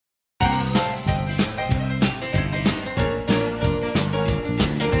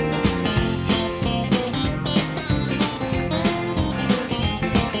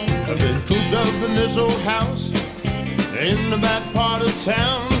this old house in the back part of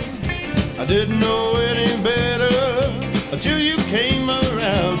town. I didn't know any better until you came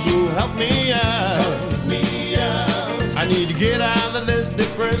around. So help me out. Help me out. I need to get out of this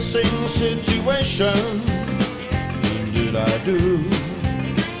depressing situation. What did I do?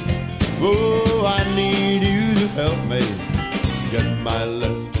 Oh, I need you to help me get my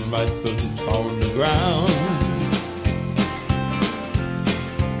left and right foot on the ground.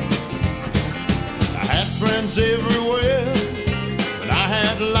 I had friends everywhere, and I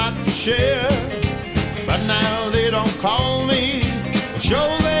had a lot to share. But now they don't call me, or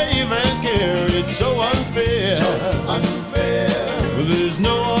show they even care. It's so unfair, so unfair. Well, there's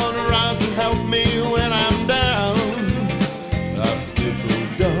no one around to help me when I'm down. I feel so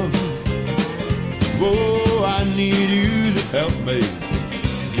dumb. Oh, I need you to help me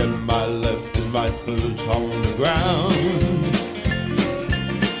get my left and right foot on the ground.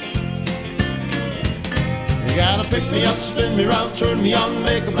 You gotta pick me up, spin me round, turn me on,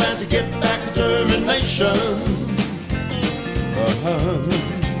 make a plan to get back determination.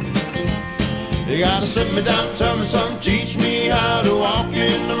 You gotta sit me down, tell me something, teach me how to walk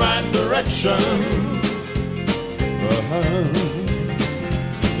in the right direction.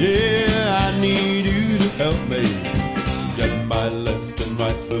 Yeah, I need you to help me get my left and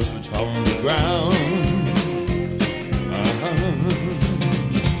right foot on the ground.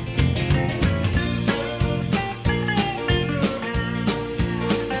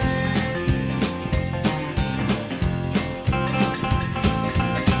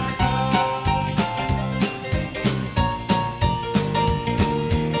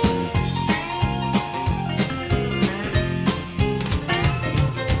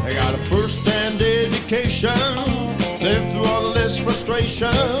 First-hand education, lived through all this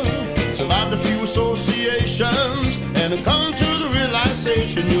frustration, survived a few associations, and I've come to the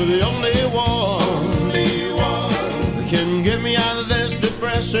realization you're the only one that can get me out of this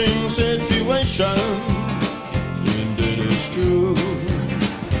depressing situation. And it is true,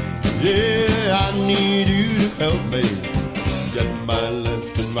 yeah, I need you to help me get my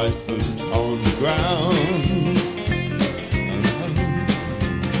left and right foot on the ground.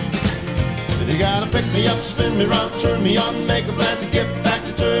 You gotta pick me up, spin me round, turn me on, make a plan to get back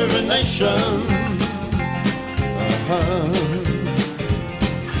determination.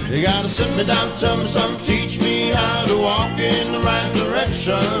 You gotta sit me down, tell me something, teach me how to walk in the right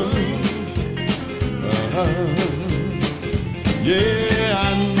direction.